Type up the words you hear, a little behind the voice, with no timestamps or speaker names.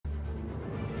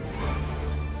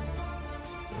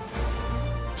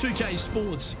2K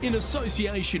Sports, in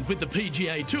association with the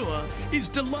PGA Tour, is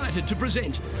delighted to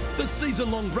present the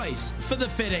season-long race for the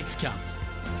FedEx Cup.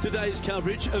 Today's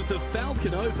coverage of the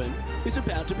Falcon Open is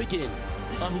about to begin.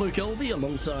 I'm Luke Elvey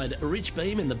alongside Rich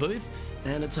Beam in the booth,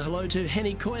 and it's a hello to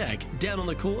Henny Koyak down on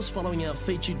the course following our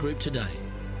featured group today.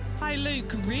 Hi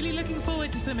Luke, really looking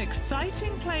forward to some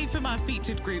exciting play from our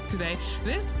featured group today.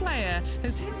 This player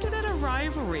has hinted at a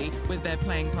rivalry with their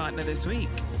playing partner this week.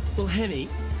 Well, Henny,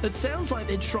 it sounds like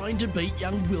they're trying to beat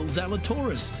young Will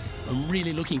Zalatoris. I'm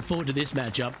really looking forward to this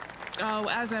matchup. Oh,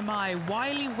 as am I.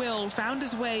 Wily Will found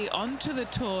his way onto the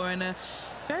tour in a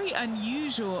very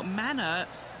unusual manner,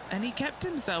 and he kept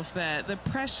himself there. The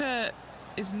pressure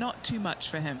is not too much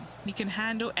for him. He can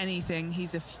handle anything.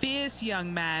 He's a fierce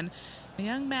young man. A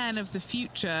young man of the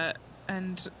future,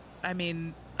 and I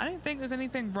mean, I don't think there's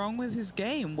anything wrong with his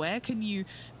game. Where can you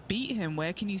beat him?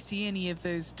 Where can you see any of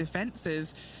those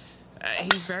defenses?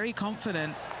 He's very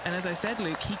confident, and as I said,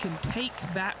 Luke, he can take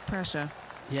that pressure.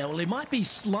 Yeah, well, he might be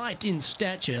slight in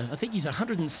stature. I think he's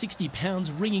 160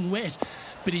 pounds wringing wet,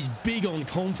 but he's big on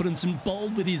confidence and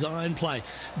bold with his iron play.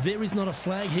 There is not a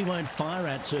flag he won't fire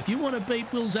at, so if you want to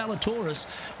beat Will Zalatoris,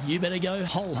 you better go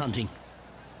hole hunting.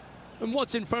 And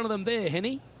what's in front of them there,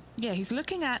 Henny? Yeah, he's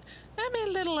looking at maybe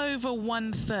a little over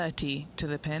 130 to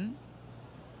the pin.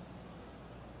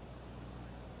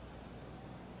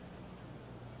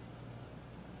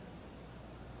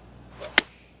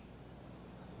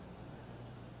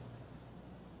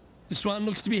 This one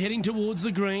looks to be heading towards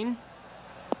the green.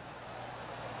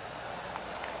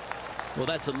 Well,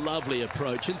 that's a lovely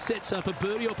approach and sets up a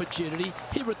birdie opportunity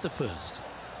here at the first.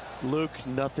 Luke,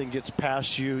 nothing gets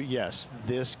past you. Yes,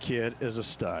 this kid is a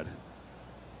stud.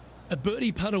 A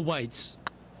birdie putt awaits.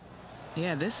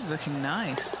 Yeah, this is looking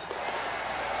nice.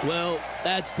 Well,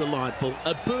 that's delightful.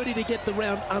 A birdie to get the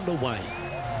round underway.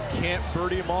 Can't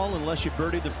birdie them all unless you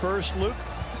birdie the first, Luke.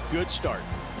 Good start.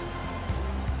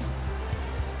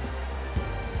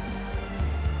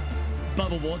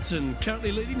 Bubba Watson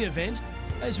currently leading the event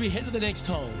as we head to the next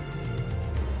hole.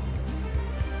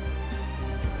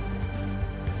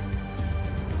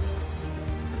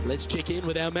 Let's check in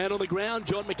with our man on the ground,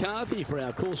 John McCarthy, for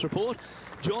our course report.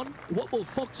 John, what will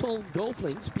Foxhole Golf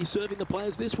Links be serving the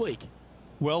players this week?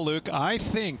 Well, Luke, I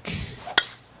think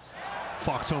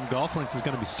Foxhole Golf Links is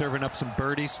going to be serving up some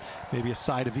birdies, maybe a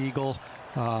side of eagle.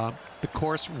 The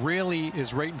course really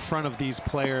is right in front of these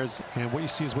players, and what you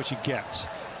see is what you get.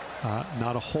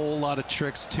 Not a whole lot of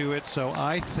tricks to it, so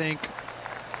I think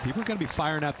people are going to be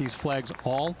firing at these flags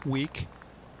all week,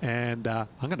 and I'm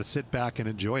going to sit back and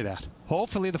enjoy that.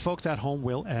 Hopefully the folks at home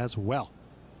will as well.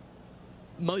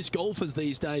 Most golfers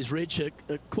these days, Rich, are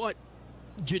quite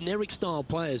generic style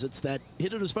players. It's that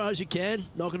hit it as far as you can,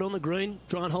 knock it on the green,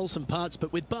 try and hold some putts.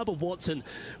 But with Bubba Watson,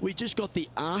 we just got the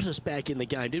artist back in the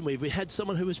game, didn't we? We had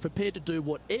someone who was prepared to do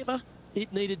whatever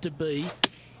it needed to be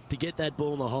to get that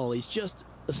ball in the hole. He's just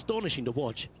astonishing to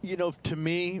watch. You know, to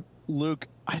me, Luke,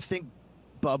 I think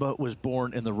Bubba was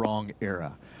born in the wrong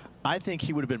era. I think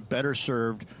he would have been better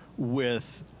served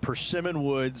with persimmon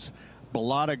woods,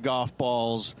 balata golf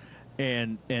balls,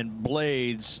 and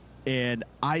blades, and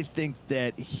I think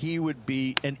that he would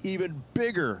be an even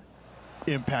bigger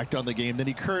impact on the game than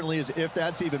he currently is, if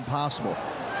that's even possible.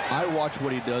 I watch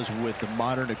what he does with the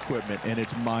modern equipment, and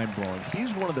it's mind-blowing.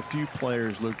 He's one of the few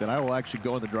players, Luke, that I will actually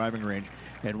go in the driving range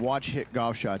and watch hit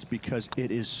golf shots because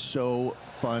it is so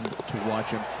fun to watch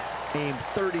him aim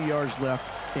 30 yards left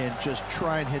and just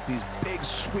try and hit these big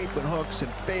sweeping hooks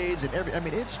and fades and I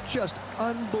mean, it's just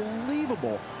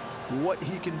unbelievable what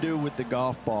he can do with the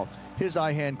golf ball. His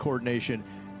eye-hand coordination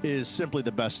is simply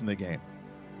the best in the game.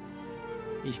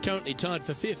 He's currently tied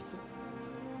for 5th.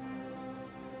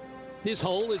 This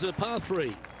hole is a par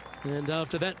 3, and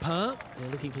after that par, they're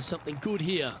looking for something good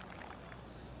here.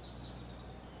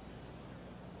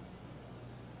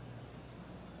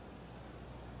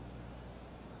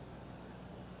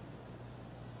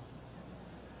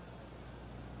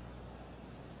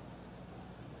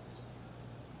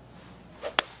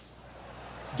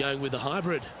 Going with the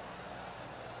hybrid.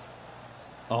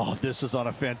 Oh, this is on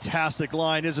a fantastic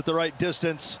line. Is it the right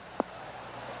distance?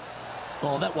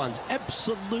 Oh, that one's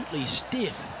absolutely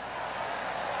stiff.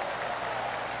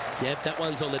 Yep, that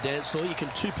one's on the dance floor. You can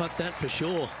two-putt that for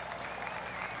sure.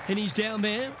 And he's down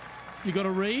there. You got to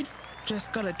read.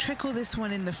 Just got to trickle this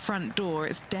one in the front door.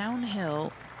 It's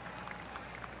downhill.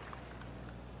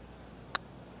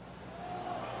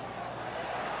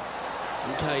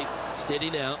 Okay,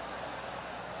 steady now.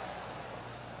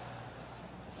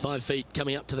 5 feet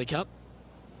coming up to the cup.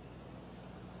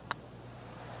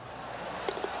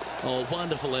 Oh,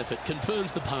 wonderful effort.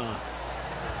 Confirms the par.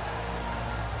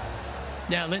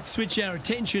 Now let's switch our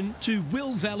attention to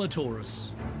Will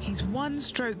Zalatoris. He's one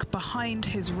stroke behind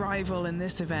his rival in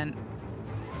this event.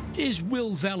 Here's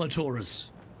Will Zalatoris.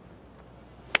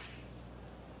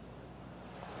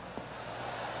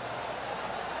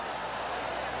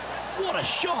 What a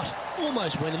shot!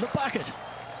 Almost went in the bucket.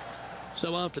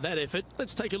 So after that effort,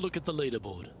 let's take a look at the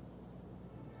leaderboard.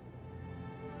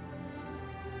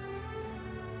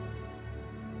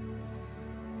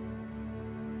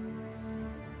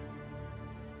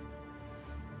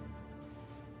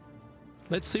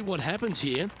 Let's see what happens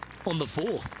here on the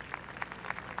 4th.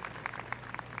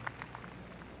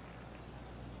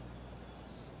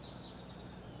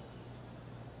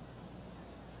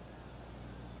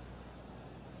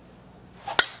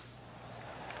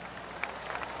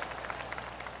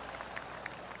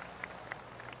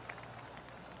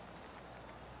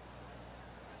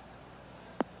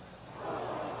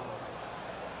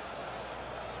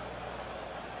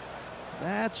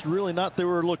 That's really not what they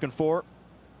were looking for.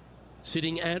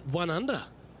 Sitting at 1 under.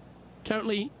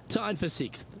 Currently tied for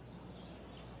 6th.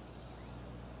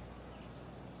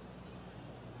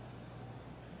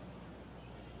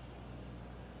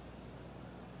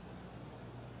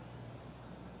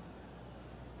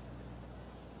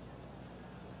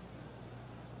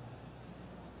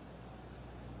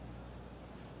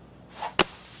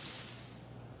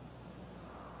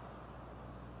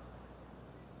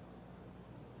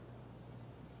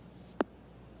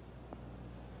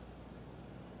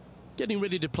 Getting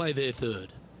ready to play their 3rd.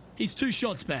 He's 2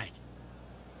 shots back.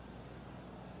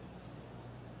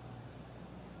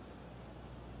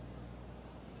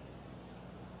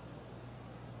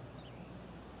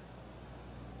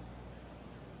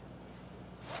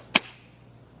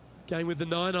 Going with the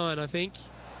 9-iron, I think.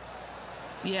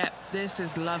 Yeah, this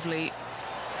is lovely.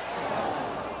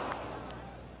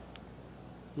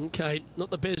 Okay,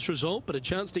 not the best result, but a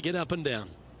chance to get up and down.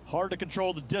 Hard to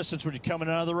control the distance when you're coming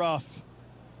out of the rough.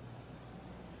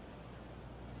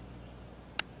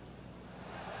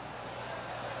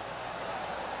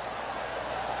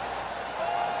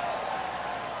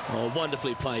 Oh,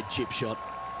 wonderfully played chip shot.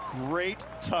 Great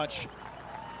touch.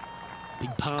 Big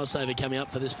pass over coming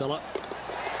up for this fella.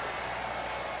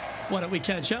 Why don't we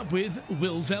catch up with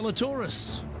Will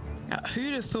Zalatoris? Now,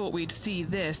 who'd have thought we'd see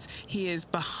this? He is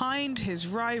behind his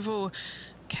rival.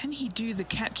 Can he do the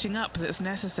catching up that's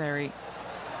necessary?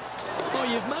 Oh,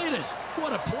 you've made it.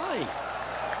 What a play.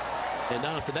 And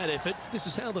after that effort, this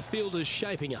is how the field is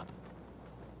shaping up.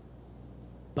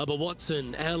 Bubba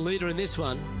Watson, our leader in this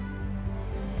one.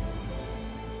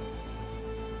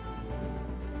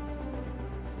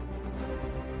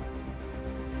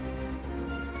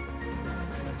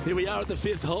 Here we are at the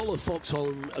 5th hole of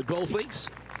Foxholm Golf Links.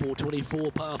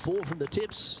 424 par 4 from the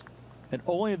tips. And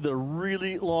only the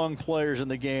really long players in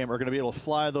the game are going to be able to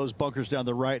fly those bunkers down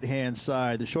the right-hand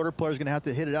side. The shorter players are going to have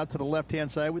to hit it out to the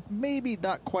left-hand side with maybe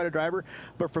not quite a driver,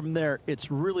 but from there, it's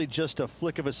really just a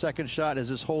flick of a second shot, as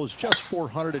this hole is just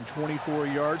 424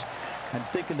 yards. I'm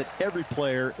thinking that every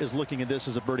player is looking at this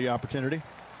as a birdie opportunity.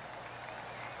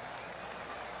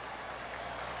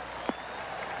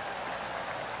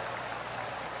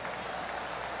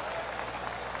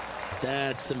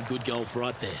 That's some good golf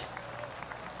right there.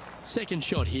 Second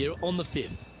shot here on the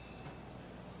 5th.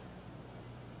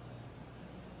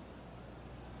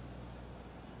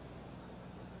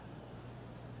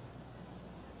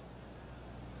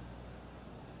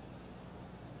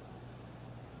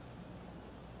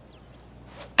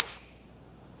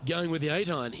 Going with the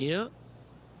 8-iron here.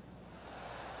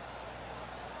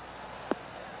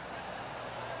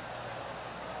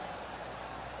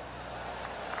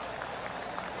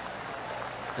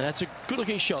 That's a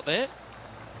good-looking shot there.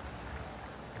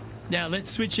 Now let's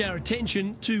switch our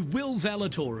attention to Will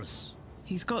Zalatoris.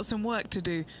 He's got some work to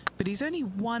do, but he's only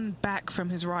 1 back from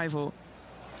his rival.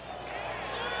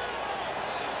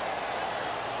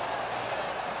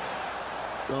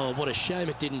 Oh, what a shame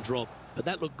it didn't drop, but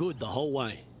that looked good the whole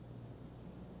way.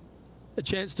 A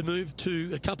chance to move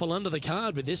to a couple under the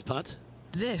card with this putt.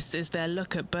 This is their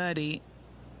look at birdie.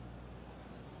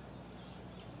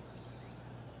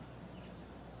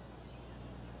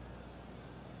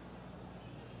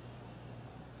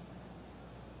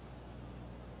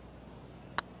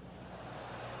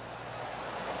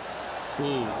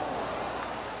 Ooh.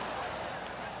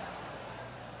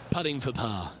 Putting for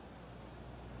par.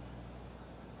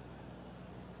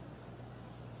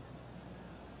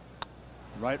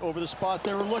 Right over the spot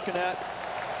they were looking at.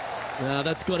 Now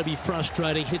that's got to be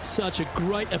frustrating. Hit such a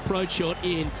great approach shot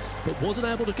in, but wasn't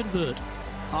able to convert.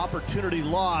 Opportunity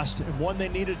lost, and one they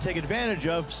needed to take advantage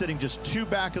of, sitting just 2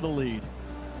 back of the lead.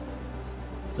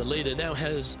 The leader now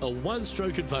has a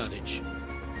one-stroke advantage.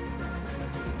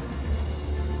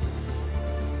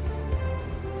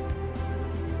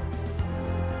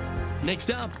 Next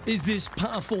up is this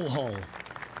par 4 hole.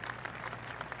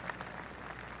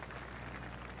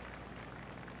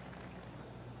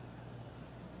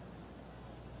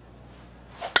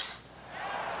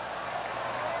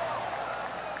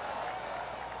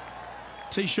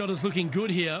 Tee shot is looking good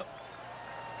here.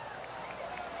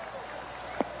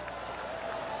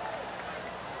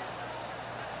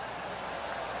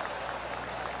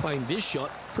 Playing this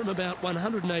shot from about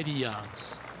 180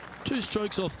 yards. 2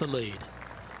 strokes off the lead.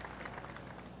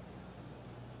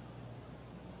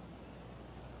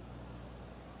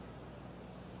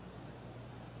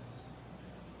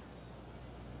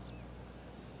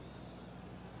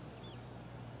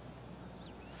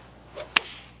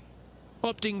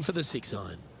 Opting for the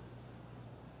 6-iron.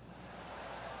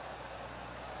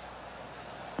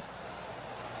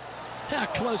 How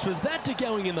close was that to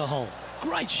going in the hole?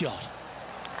 Great shot.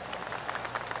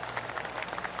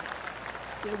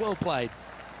 Yeah, well played.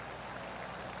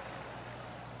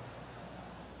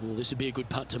 Well, this would be a good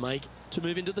putt to make to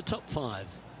move into the top 5.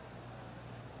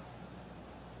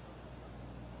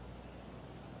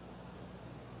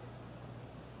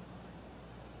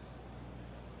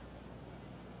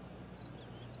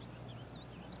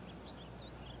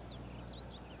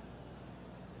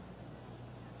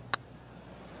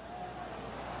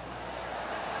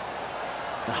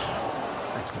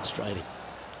 Oh, that's frustrating.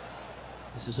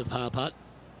 This is a par putt.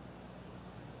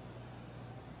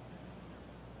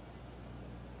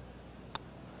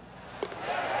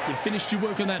 You've finished your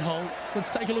work on that hole. Let's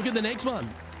take a look at the next one.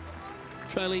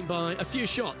 Trailing by a few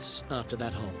shots after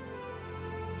that hole.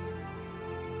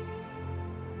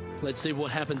 Let's see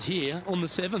what happens here on the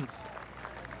 7th.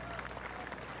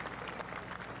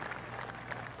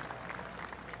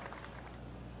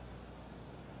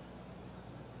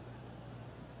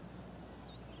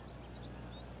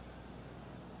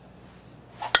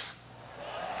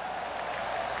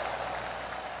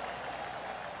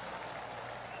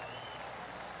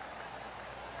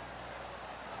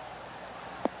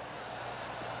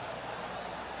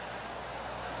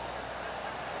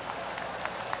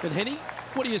 And Henny,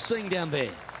 what are you seeing down there?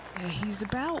 Yeah, he's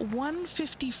about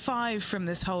 155 from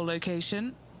this hole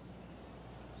location.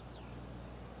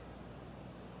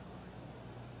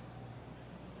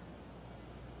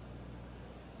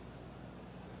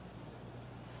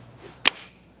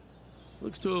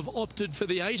 Looks to have opted for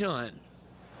the 8-iron.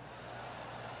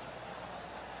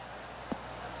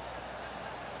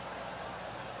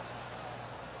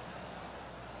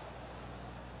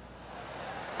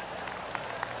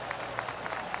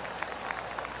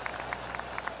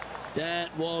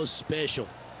 That was special.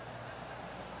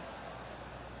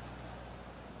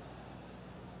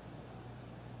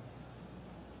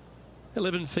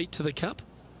 "11 feet to the cup."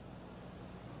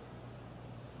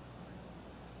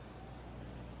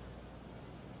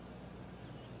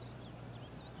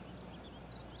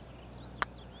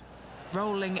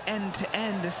 Rolling end to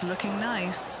end, this looking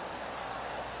nice.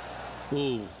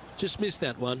 Ooh, just missed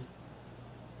that one.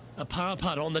 A par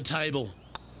putt on the table.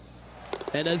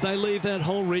 And as they leave that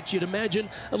hole, Rich, you'd imagine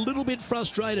a little bit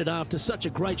frustrated after such a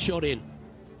great shot in.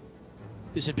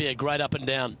 This would be a great up and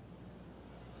down.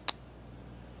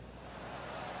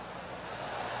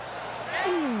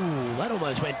 Ooh, that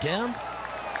almost went down.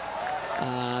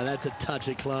 Ah, that's a touch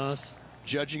of class.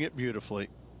 Judging it beautifully.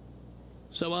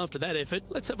 So after that effort,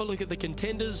 let's have a look at the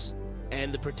contenders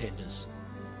and the pretenders.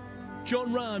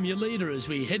 Jon Rahm, your leader, as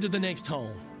we head to the next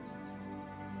hole.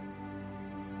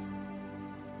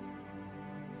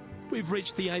 We've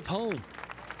reached the 8th hole.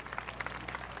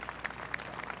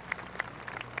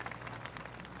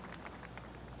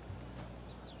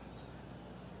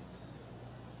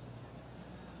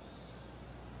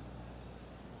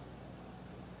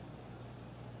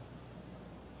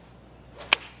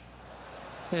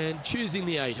 And choosing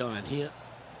the 8-iron here.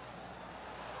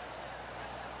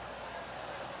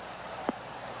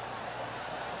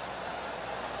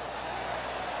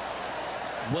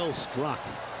 Well struck.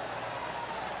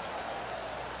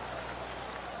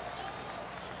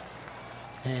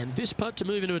 And this putt to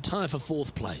move into a tie for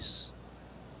 4th place.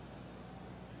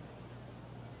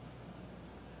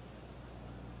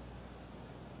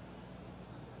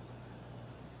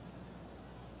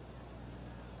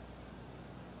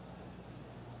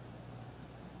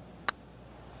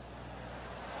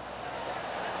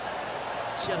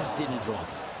 Just didn't drop.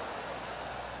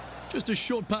 Just a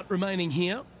short putt remaining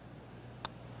here.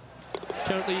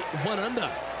 Currently 1 under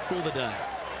for the day.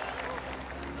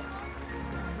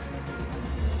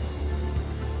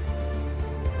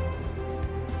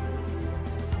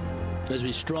 As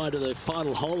we stride to the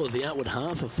final hole of the outward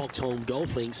half of Foxholm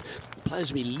Golf Links,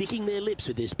 players will be licking their lips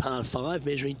with this par 5,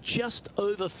 measuring just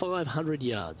over 500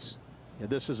 yards. Yeah,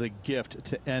 this is a gift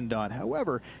to end on.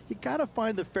 However, you got to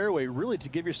find the fairway really to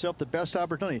give yourself the best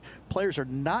opportunity. Players are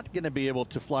not going to be able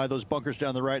to fly those bunkers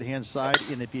down the right-hand side,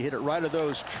 and if you hit it right of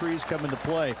those trees come into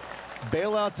play,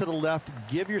 bail out to the left,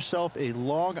 give yourself a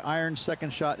long iron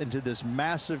second shot into this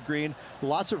massive green.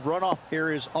 Lots of runoff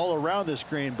areas all around this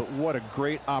green, but what a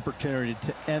great opportunity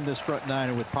to end this front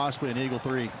nine with possibly an eagle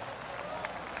 3.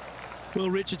 Well,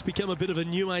 Rich, it's become a bit of a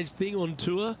new age thing on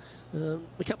tour.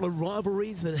 A couple of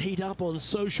rivalries that heat up on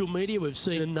social media. We've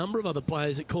seen a number of other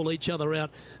players that call each other out.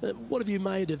 What have you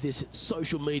made of this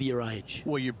social media age?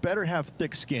 Well, you better have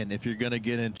thick skin if you're going to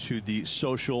get into the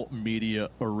social media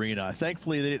arena.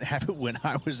 Thankfully, they didn't have it when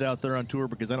I was out there on tour,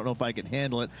 because I don't know if I can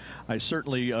handle it. I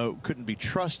certainly couldn't be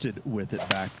trusted with it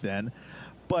back then.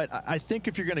 But I think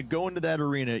if you're going to go into that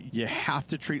arena, you have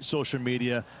to treat social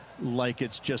media like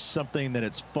it's just something that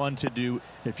it's fun to do.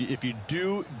 If you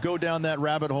do go down that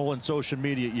rabbit hole in social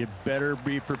media, you better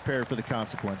be prepared for the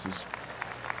consequences.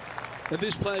 And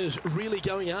this player's really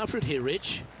going after it here,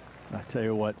 Rich. I tell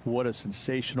you what a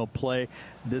sensational play.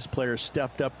 This player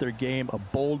stepped up their game, a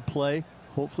bold play,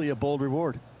 hopefully a bold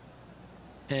reward.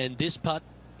 And this putt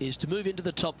is to move into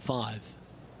the top 5.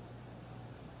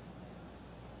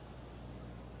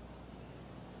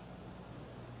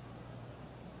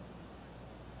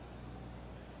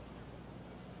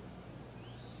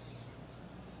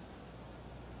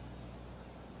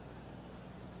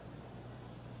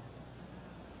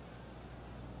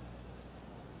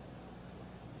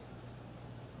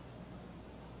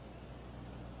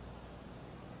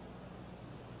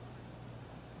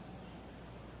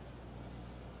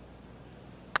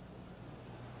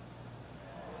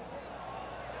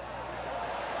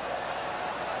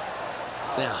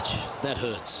 Ouch, that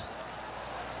hurts.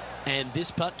 And this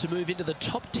putt to move into the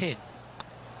top 10.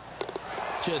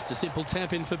 Just a simple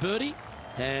tap in for birdie.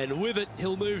 And with it,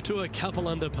 he'll move to a couple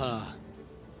under par.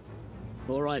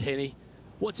 All right, Henny.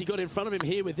 What's he got in front of him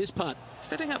here with this putt?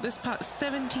 Setting up this putt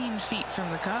 17 feet from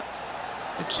the cup.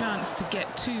 A chance to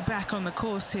get 2 back on the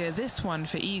course here. This one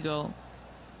for eagle.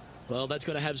 Well, that's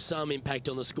got to have some impact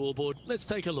on the scoreboard. Let's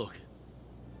take a look.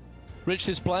 Rich,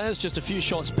 this player's just a few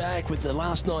shots back with the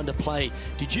last 9 to play.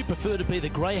 Did you prefer to be the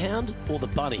greyhound or the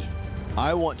bunny?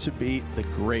 I want to be the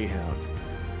greyhound.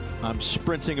 I'm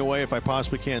sprinting away if I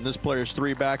possibly can. This player's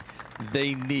 3 back.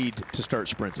 They need to start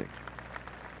sprinting.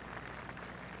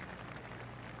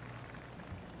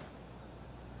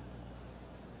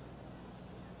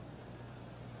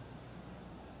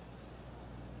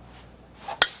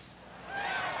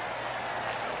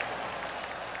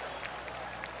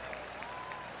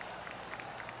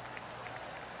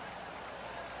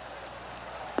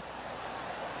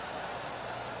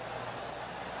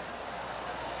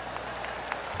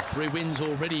 Three wins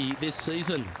already this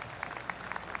season.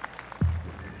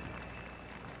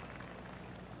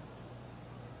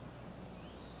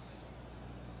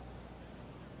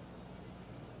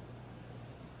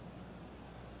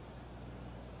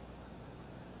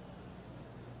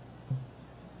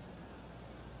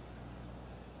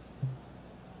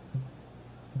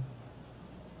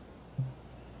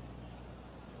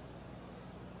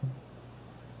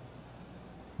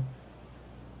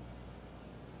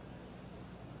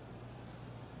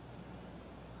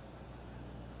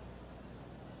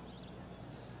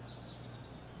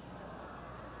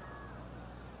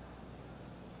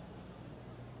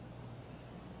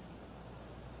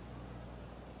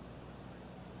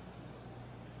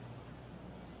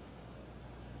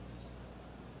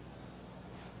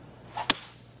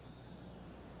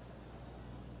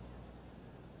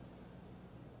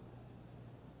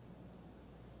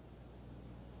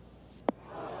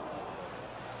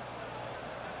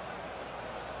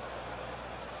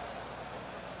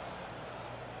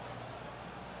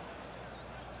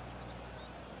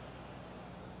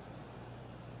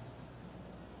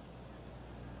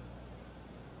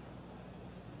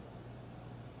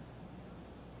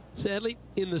 Sadly,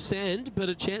 in the sand, but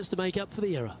a chance to make up for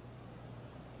the error.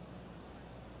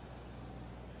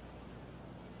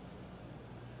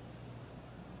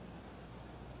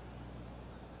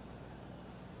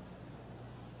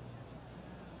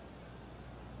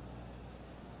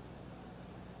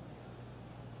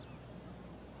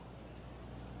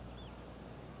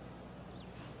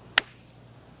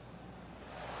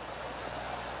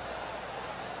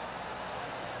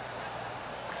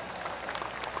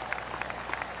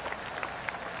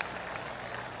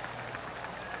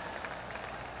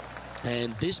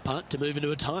 And this putt to move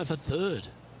into a tie for 3rd.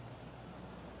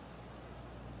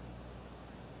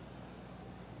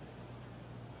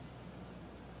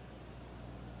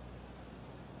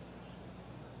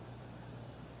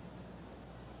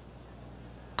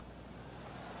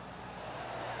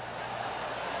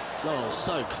 Oh,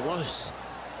 so close.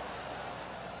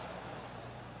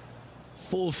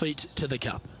 4 feet to the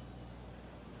cup.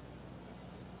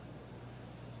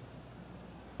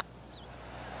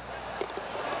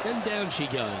 And down she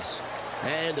goes.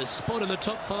 And a spot in the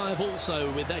top 5 also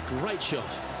with that great shot.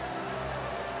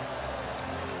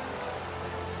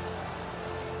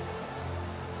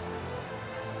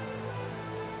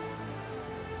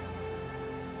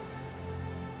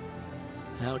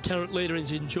 Our current leader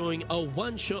is enjoying a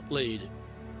 1-shot lead.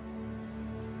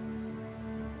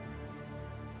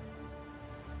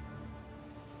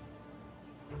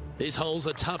 This hole's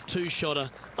a tough 2-shotter,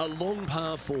 a long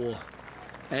par 4.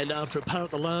 And after a par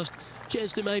at the last,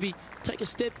 chance to maybe take a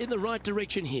step in the right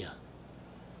direction here.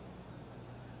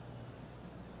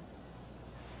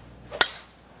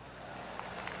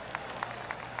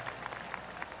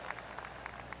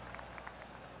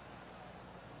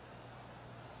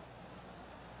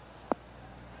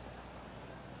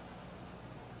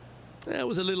 That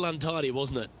was a little untidy,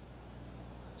 wasn't it?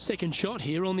 Second shot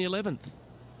here on the 11th.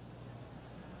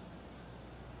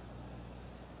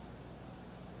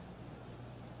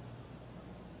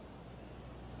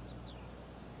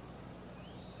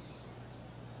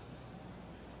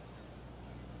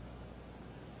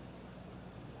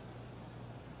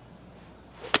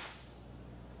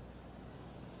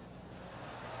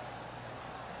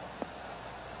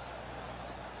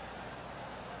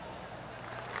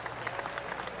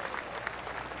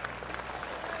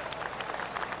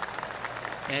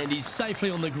 And he's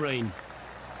safely on the green.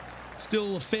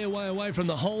 Still a fair way away from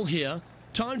the hole here.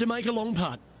 Time to make a long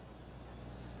putt.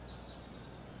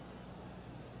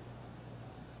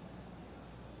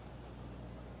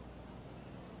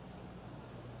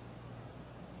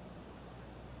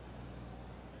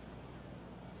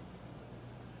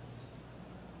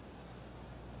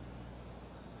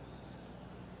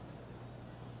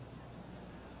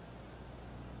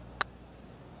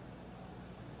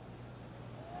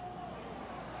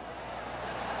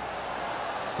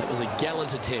 That was a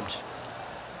gallant attempt.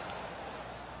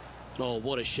 Oh,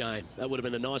 what a shame. That would have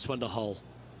been a nice one to hole.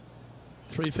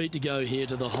 3 feet to go here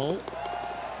to the hole.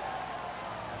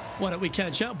 Why don't we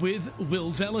catch up with Will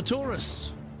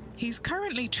Zalatoris? He's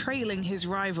currently trailing his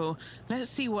rival. Let's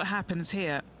see what happens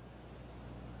here.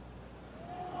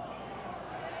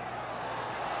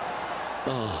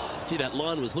 Oh, gee, that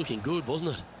line was looking good,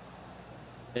 wasn't it?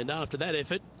 And after that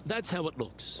effort, that's how it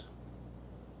looks.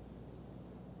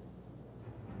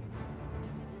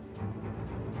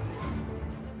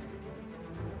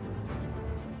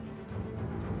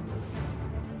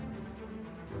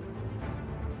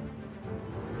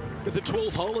 The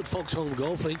 12th hole at Falcon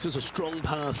Golf Links is a strong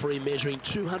par 3 measuring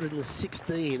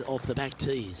 216 off the back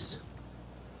tees.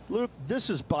 Luke, this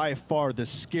is by far the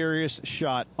scariest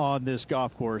shot on this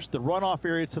golf course. The runoff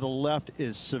area to the left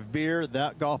is severe.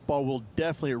 That golf ball will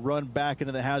definitely run back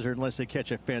into the hazard unless they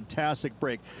catch a fantastic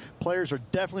break. Players are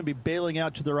definitely be bailing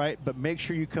out to the right, but make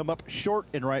sure you come up short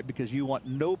and right because you want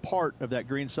no part of that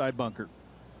greenside bunker.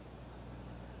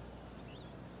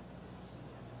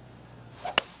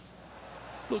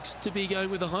 Looks to be going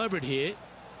with a hybrid here.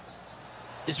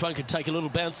 This one could take a little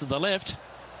bounce to the left.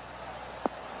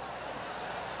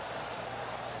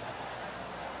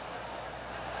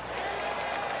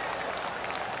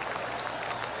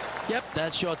 Yep,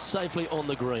 that shot safely on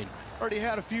the green. Already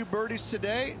had a few birdies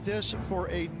today. This for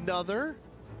another.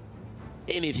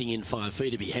 Anything in 5 feet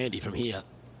to be handy from here.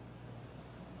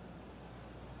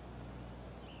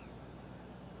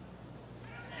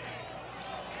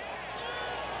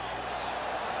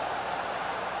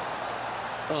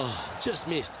 Oh, just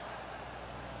missed.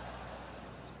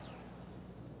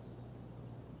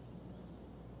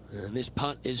 And this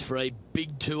putt is for a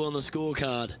big 2 on the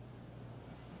scorecard.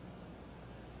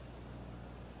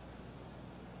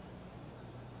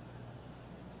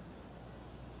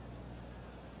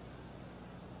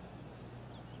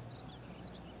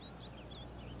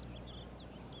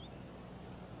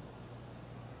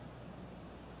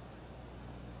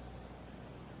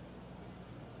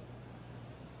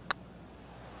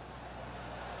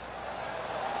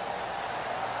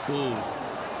 Ooh.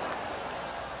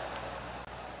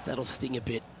 That'll sting a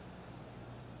bit.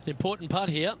 An important putt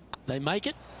here. They make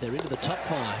it. They're into the top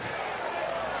 5.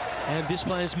 And this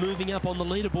player's moving up on the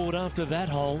leaderboard after that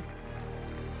hole.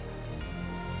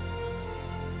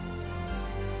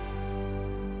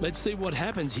 Let's see what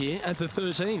happens here at the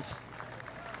 13th.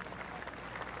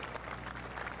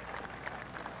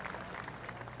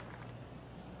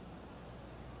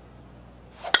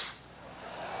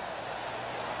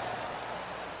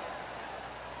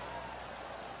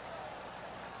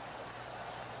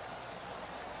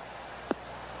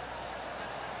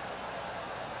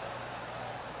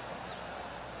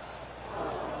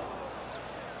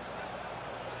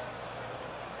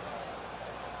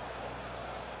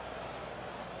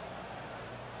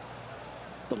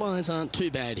 The lies aren't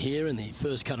too bad here in the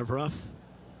first cut of rough.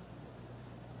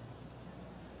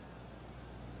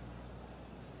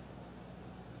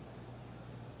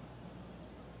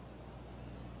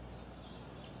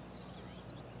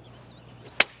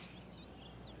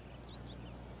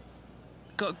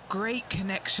 Got great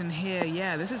connection here.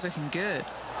 Yeah, this is looking good.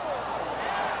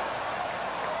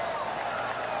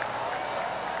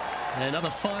 Another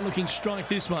fine-looking strike,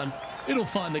 this one. It'll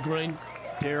find the green.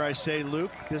 Dare I say,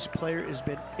 Luke, this player has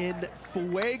been in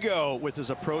fuego with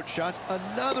his approach shots.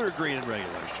 Another green in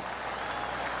regulation.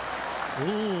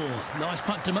 Ooh, nice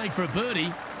putt to make for a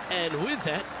birdie. And with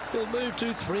that, he'll move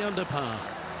to 3 under par.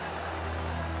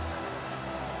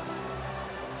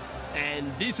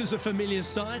 And this is a familiar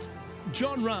sight.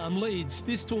 Jon Rahm leads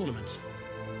this tournament.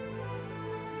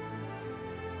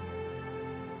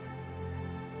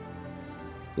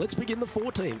 Let's begin the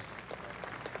 14th.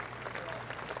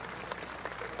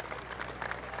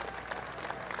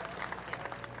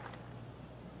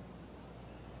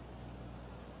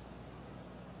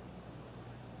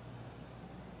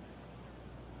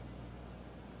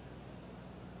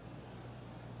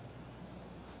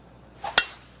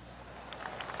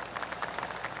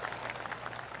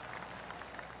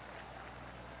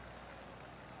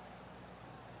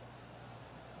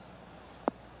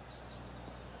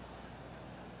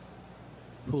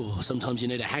 Ooh, sometimes you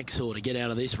need a hacksaw to get out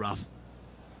of this rough.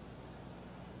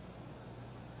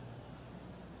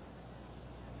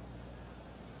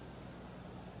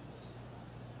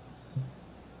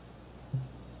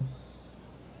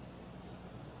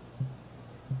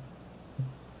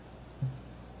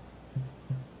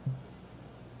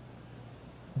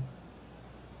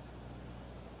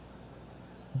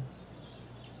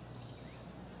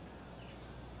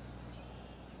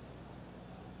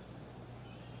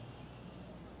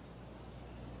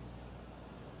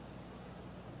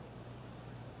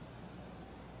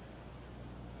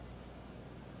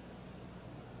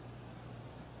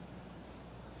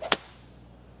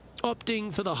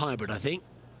 Opting for the hybrid, I think.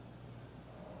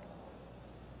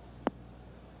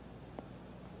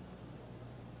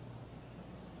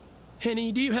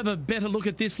 Henny, do you have a better look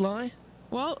at this lie?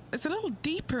 Well, it's a little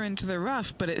deeper into the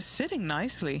rough, but it's sitting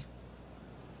nicely.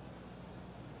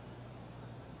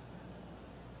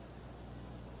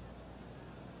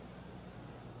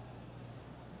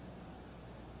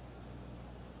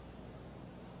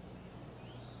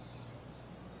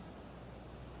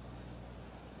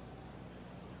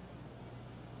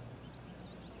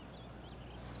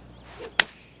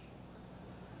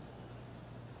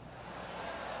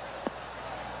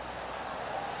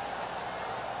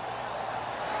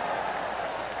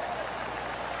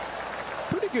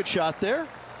 Pretty good shot there.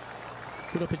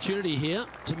 Good opportunity here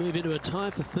to move into a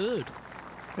tie for 3rd.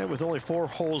 And with only 4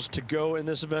 holes to go in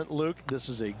this event, Luke, this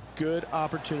is a good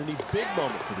opportunity, big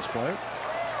moment for this player.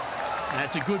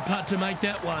 That's a good putt to make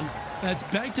that one. That's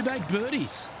back-to-back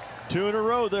birdies. 2 in a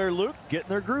row there, Luke, getting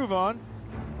their groove on.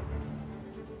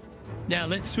 Now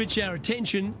let's switch our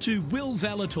attention to Will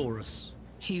Zalatoris.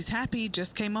 He's happy,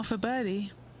 just came off a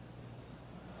birdie.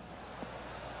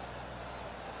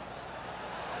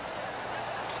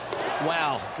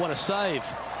 Wow, what a save.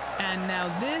 And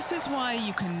now this is why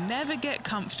you can never get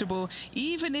comfortable,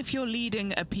 even if you're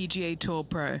leading a PGA Tour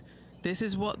pro. This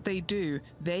is what they do.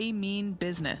 They mean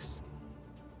business.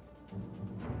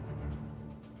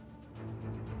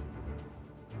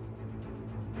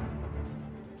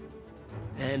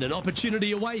 And an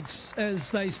opportunity awaits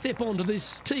as they step onto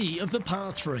this tee of the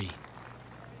par 3.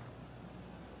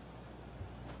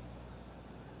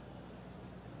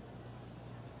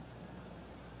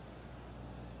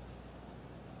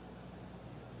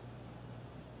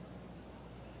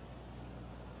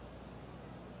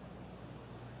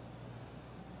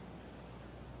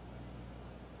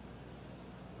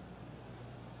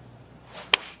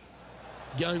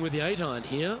 Going with the 8-iron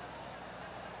here.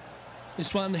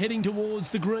 This one heading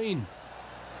towards the green.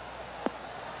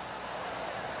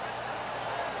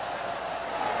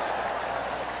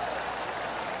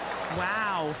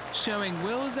 Wow, showing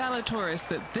Will Zalatoris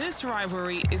that this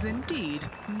rivalry is indeed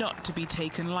not to be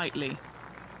taken lightly.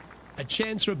 A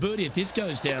chance for a birdie if this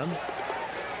goes down.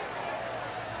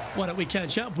 Why don't we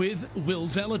catch up with Will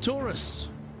Zalatoris?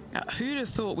 Who'd have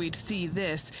thought we'd see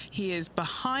this? He is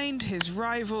behind his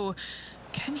rival.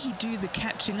 Can he do the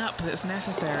catching up that's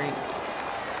necessary?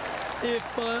 If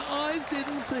my eyes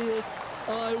didn't see it,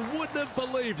 I wouldn't have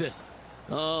believed it.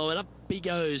 Oh, and up he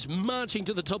goes, marching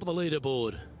to the top of the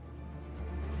leaderboard.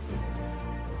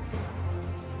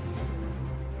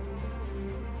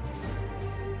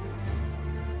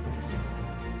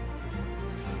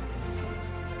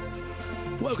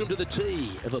 Welcome to the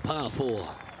tee of a par 4.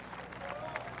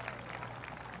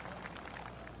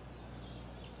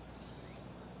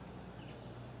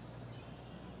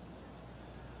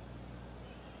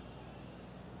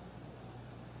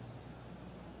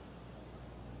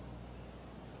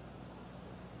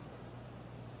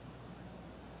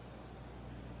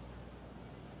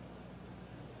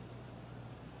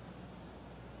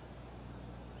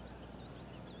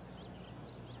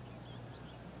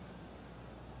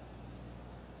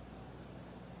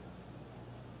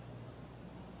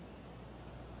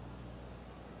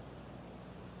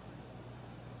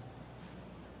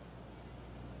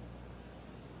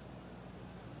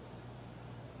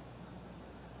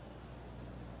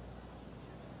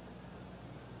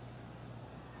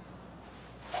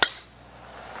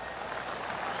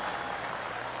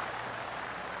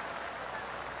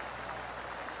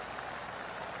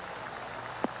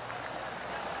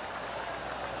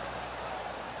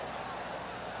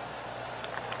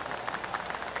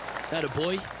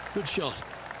 Attaboy, good shot.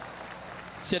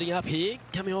 Setting up here,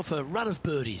 coming off a run of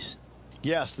birdies.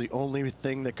 Yes, the only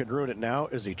thing that could ruin it now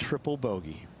is a triple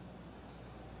bogey.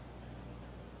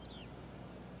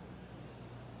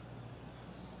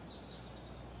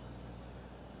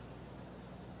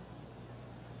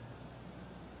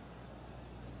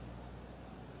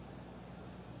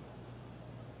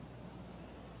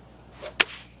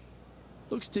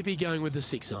 Looks to be going with the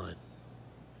 6-iron.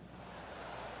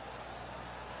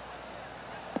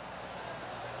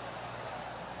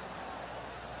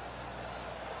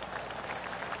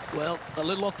 Well, a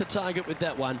little off the target with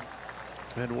that one.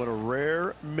 And what a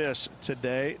rare miss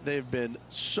today. They've been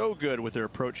so good with their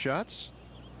approach shots.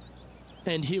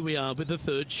 And here we are with the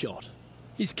 3rd shot.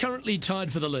 He's currently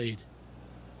tied for the lead.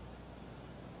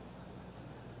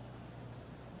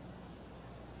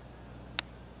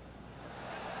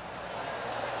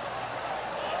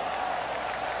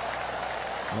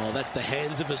 Oh, that's the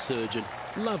hands of a surgeon.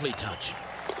 Lovely touch.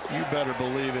 You better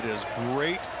believe it is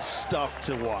great stuff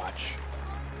to watch.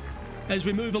 As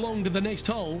we move along to the next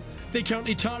hole, they're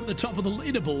currently tied at the top of the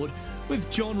leaderboard with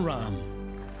John Rahm.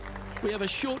 We have a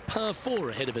short par 4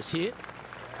 ahead of us here.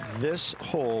 This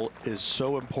hole is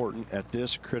so important at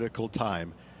this critical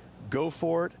time. Go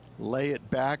for it, lay it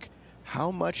back.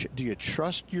 How much do you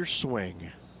trust your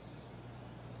swing?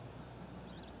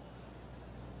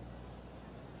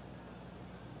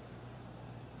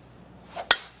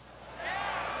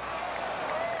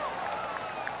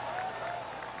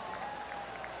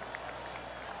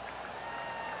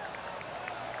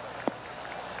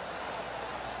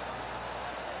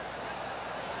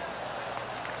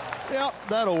 Yep,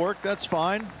 that'll work. That's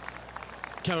fine.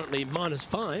 Currently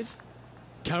 -5.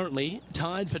 Currently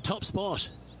tied for top spot.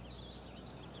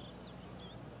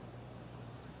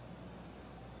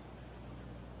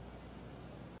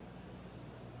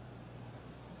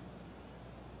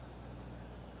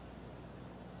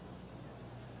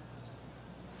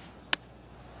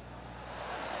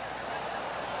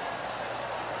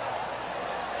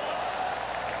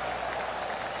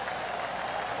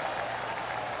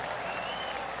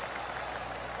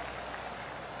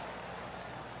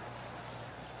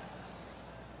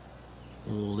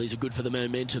 Oh, these are good for the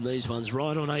momentum, these ones,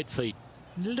 right on 8 feet.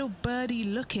 Little birdie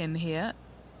look in here.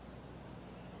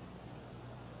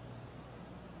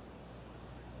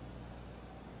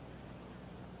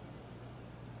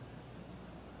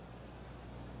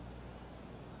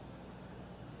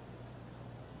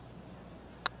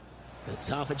 That's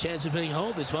half a chance of being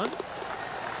holed, this one.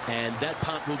 And that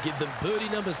putt will give them birdie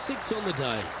number 6 on the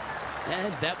day.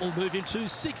 And that will move him to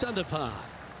 6 under par.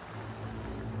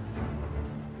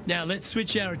 Now let's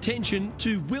switch our attention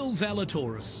to Will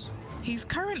Zalatoris. He's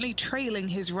currently trailing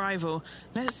his rival.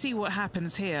 Let's see what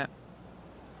happens here.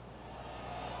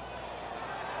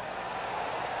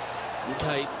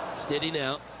 Okay, steady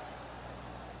now.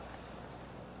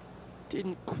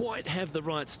 Didn't quite have the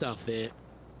right stuff there.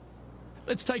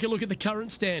 Let's take a look at the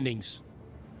current standings.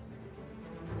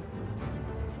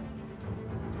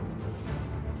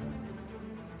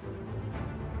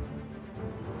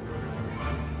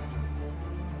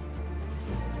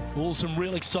 Oh, some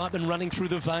real excitement running through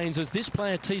the veins as this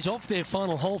player tees off their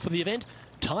final hole for the event,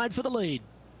 tied for the lead.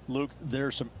 Luke, there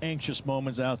are some anxious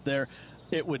moments out there.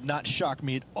 It would not shock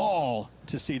me at all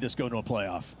to see this go to a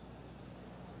playoff.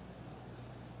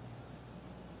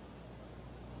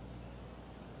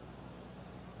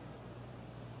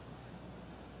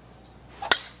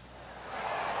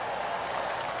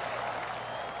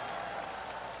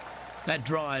 That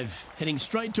drive heading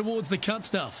straight towards the cut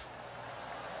stuff.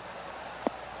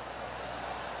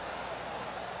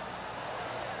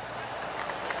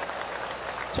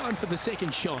 Time for the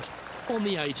 2nd shot on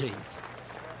the 18th.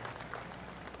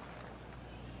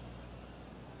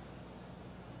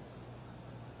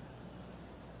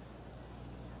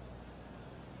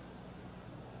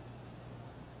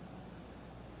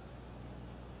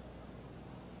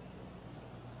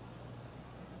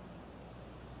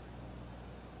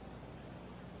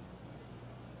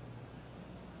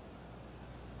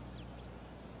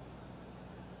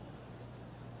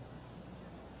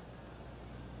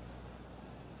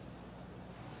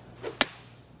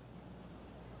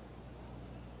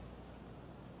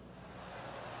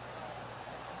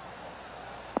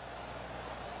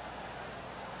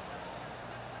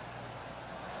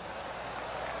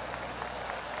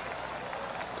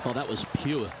 Oh, that was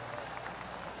pure.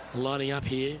 Lining up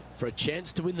here for a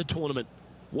chance to win the tournament.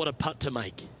 What a putt to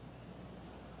make.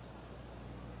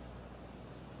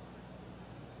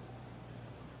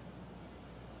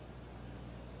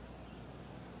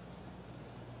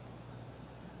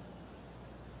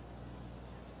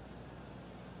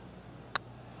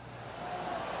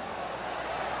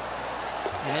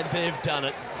 And they've done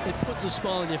it. It puts a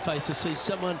smile on your face to see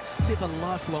someone live a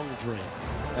lifelong dream.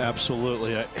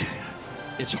 Absolutely.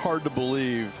 It's hard to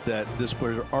believe that this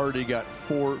player already got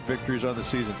 4 victories on the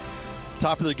season.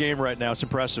 Top of the game right now. It's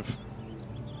impressive.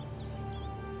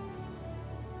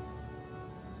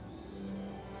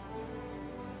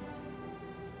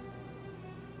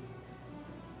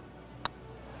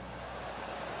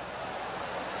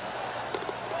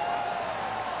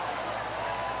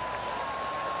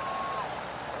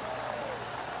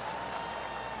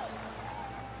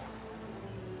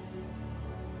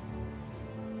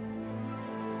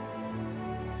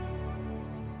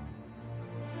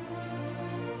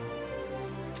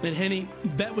 And Henny,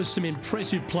 that was some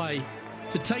impressive play.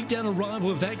 To take down a rival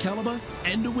of that calibre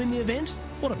and to win the event,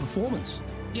 what a performance.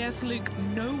 Yes, Luke,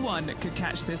 no one could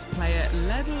catch this player,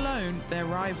 let alone their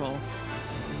rival.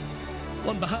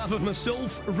 On behalf of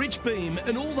myself, Rich Beam,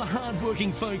 and all the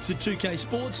hard-working folks at 2K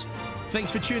Sports,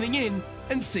 thanks for tuning in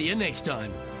and see you next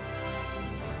time.